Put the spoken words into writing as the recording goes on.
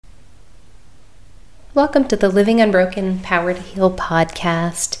Welcome to the Living Unbroken Power to Heal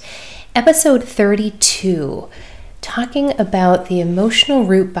podcast, episode 32, talking about the emotional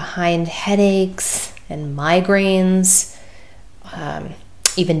root behind headaches and migraines,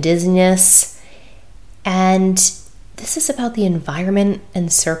 even dizziness. And this is about the environment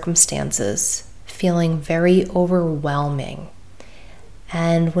and circumstances feeling very overwhelming.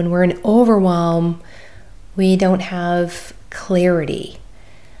 And when we're in overwhelm, we don't have clarity.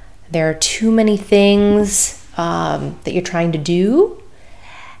 There are too many things that you're trying to do,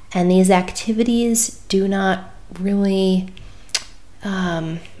 and these activities do not really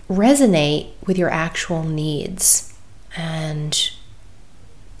resonate with your actual needs, and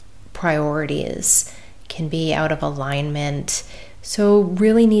priorities can be out of alignment. So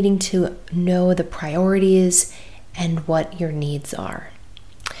really needing to know the priorities and what your needs are.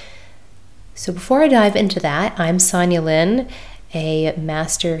 So before I dive into that, I'm Sonia Lynn, a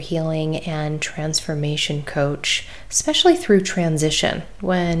master healing and transformation coach, especially through transition,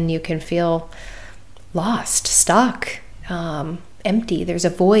 when you can feel lost, stuck, empty. There's a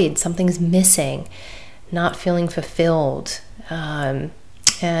void, something's missing, not feeling fulfilled, and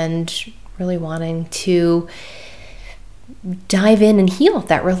really wanting to dive in and heal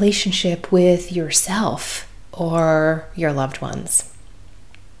that relationship with yourself or your loved ones.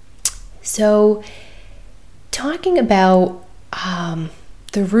 So, talking about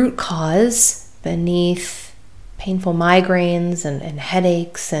the root cause beneath painful migraines and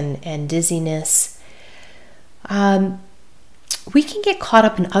headaches and dizziness, we can get caught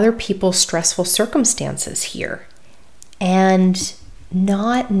up in other people's stressful circumstances here and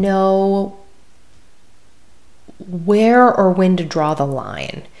not know where or when to draw the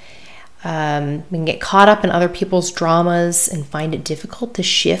line. We can get caught up in other people's dramas and find it difficult to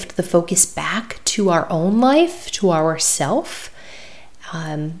shift the focus back to our own life, to ourself,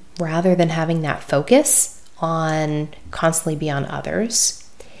 rather than having that focus on constantly be on others.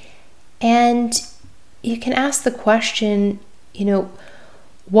 And you can ask the question,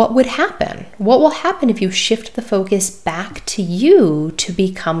 what would happen? What will happen if you shift the focus back to you to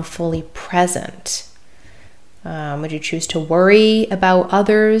become fully present? Would you choose to worry about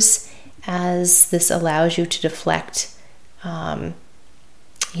others, as this allows you to deflect, on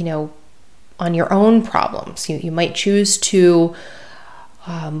your own problems? You might choose to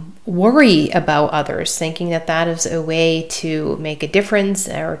worry about others, thinking that is a way to make a difference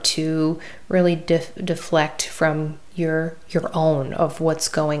or to really deflect from your own of what's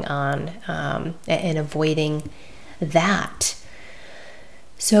going on, and avoiding that.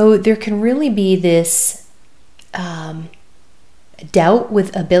 So there can really be this doubt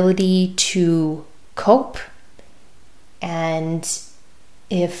with ability to cope. And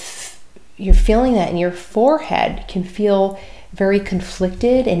if you're feeling that in your forehead, can feel very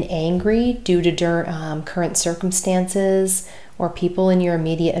conflicted and angry due to current circumstances or people in your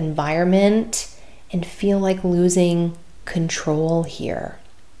immediate environment, and feel like losing control here.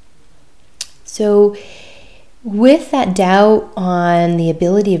 So with that doubt on the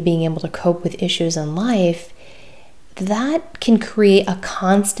ability of being able to cope with issues in life, that can create a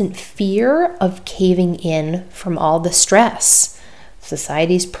constant fear of caving in from all the stress,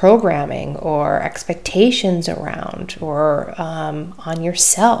 society's programming or expectations around, or on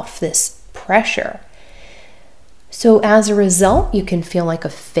yourself, this pressure. So as a result, you can feel like a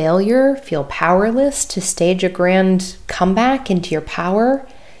failure, feel powerless to stage a grand comeback into your power.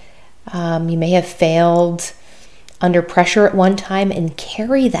 You may have failed under pressure at one time and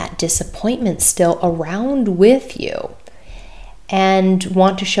carry that disappointment still around with you, and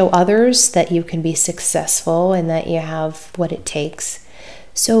want to show others that you can be successful and that you have what it takes.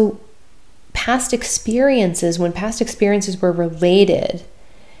 So when past experiences were related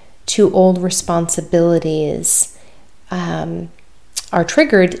to old responsibilities, are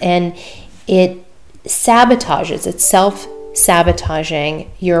triggered, and it's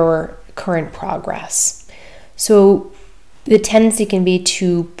self-sabotaging your current progress. So the tendency can be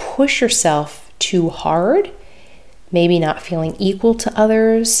to push yourself too hard, maybe not feeling equal to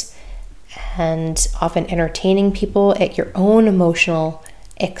others, and often entertaining people at your own emotional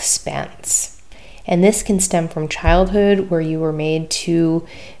expense. And this can stem from childhood, where you were made to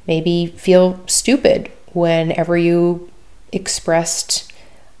maybe feel stupid whenever you expressed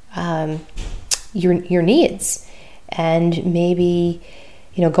your needs, and maybe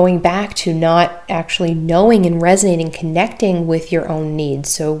going back to not actually knowing and resonating, connecting with your own needs.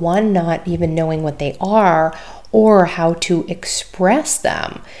 So one, not even knowing what they are or how to express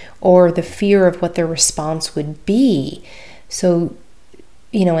them, or the fear of what their response would be. So,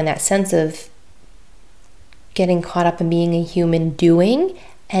 in that sense of getting caught up in being a human doing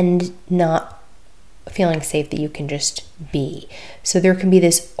and not feeling safe that you can just be. So there can be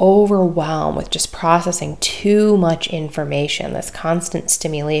this overwhelm with just processing too much information, this constant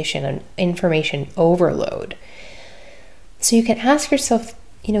stimulation and information overload. So you can ask yourself,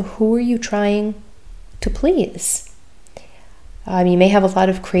 who are you trying to please? You may have a lot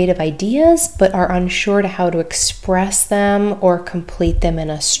of creative ideas, but are unsure to how to express them or complete them in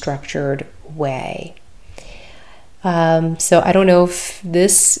a structured way. So I don't know if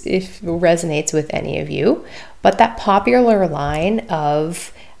resonates with any of you, but that popular line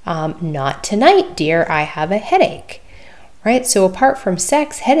of, not tonight, dear, I have a headache, right? So apart from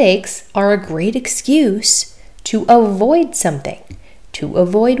sex, headaches are a great excuse to avoid something, to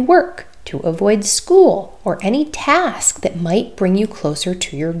avoid work, to avoid school, or any task that might bring you closer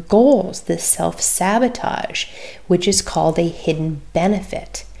to your goals, this self-sabotage, which is called a hidden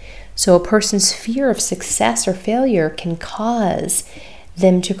benefit. So a person's fear of success or failure can cause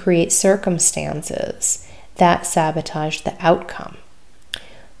them to create circumstances that sabotage the outcome.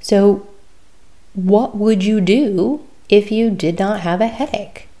 So what would you do if you did not have a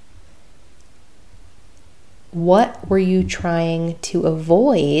headache? What were you trying to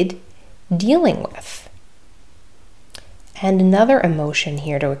avoid dealing with? And another emotion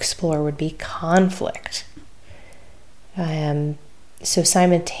here to explore would be conflict. So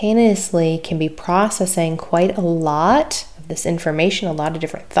simultaneously can be processing quite a lot of this information, a lot of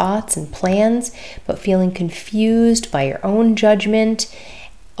different thoughts and plans, but feeling confused by your own judgment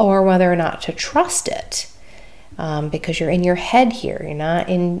or whether or not to trust it. Because you're in your head here, you're not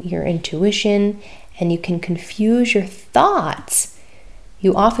in your intuition, and you can confuse your thoughts.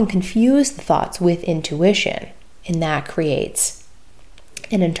 You often confuse the thoughts with intuition, and that creates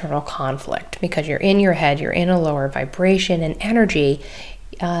an internal conflict because you're in your head, you're in a lower vibration and energy,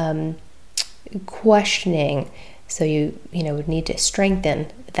 questioning. So you would need to strengthen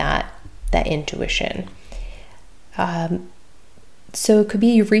that intuition. So it could be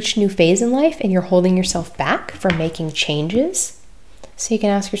you've reached a new phase in life and you're holding yourself back from making changes. So you can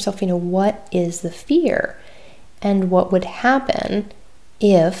ask yourself, what is the fear? And what would happen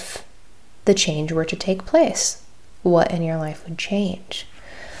if the change were to take place? What in your life would change?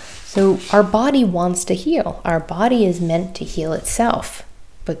 So our body wants to heal. Our body is meant to heal itself.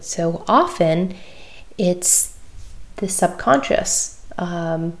 But so often it's the subconscious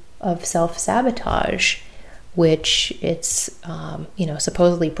of self-sabotage, which it's,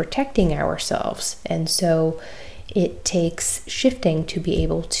 supposedly protecting ourselves. And so it takes shifting to be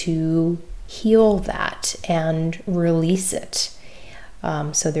able to heal that and release it.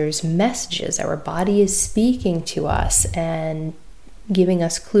 So there's messages. Our body is speaking to us and giving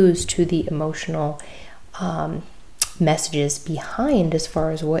us clues to the emotional messages behind as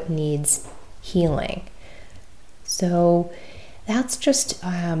far as what needs healing. So that's just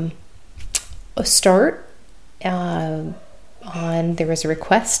a start. There was a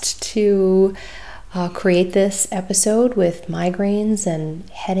request to create this episode with migraines and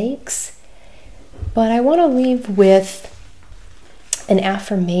headaches, but I want to leave with an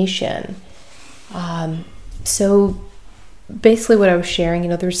affirmation. So basically what I was sharing,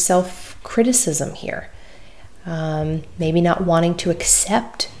 there's self-criticism here. Maybe not wanting to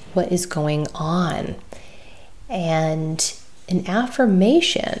accept what is going on. And an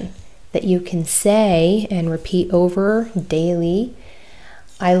affirmation that you can say and repeat over daily.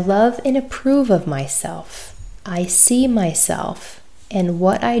 I love and approve of myself. I see myself and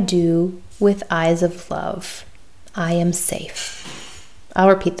what I do with eyes of love. I am safe. I'll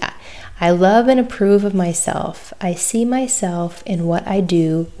repeat that. I love and approve of myself. I see myself and what I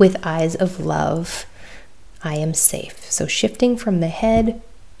do with eyes of love. I am safe. So shifting from the head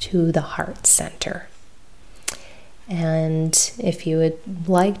to the heart center. And if you would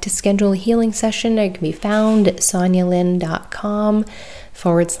like to schedule a healing session, it can be found at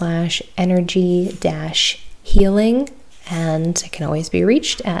sonialyn.com/energy-healing. And it can always be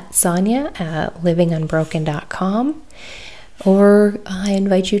reached at sonia@livingunbroken.com. Or I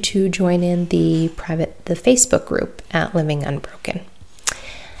invite you to join in the Facebook group at Living Unbroken.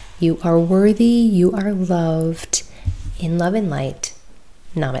 You are worthy, you are loved. In love and light,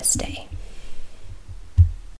 namaste.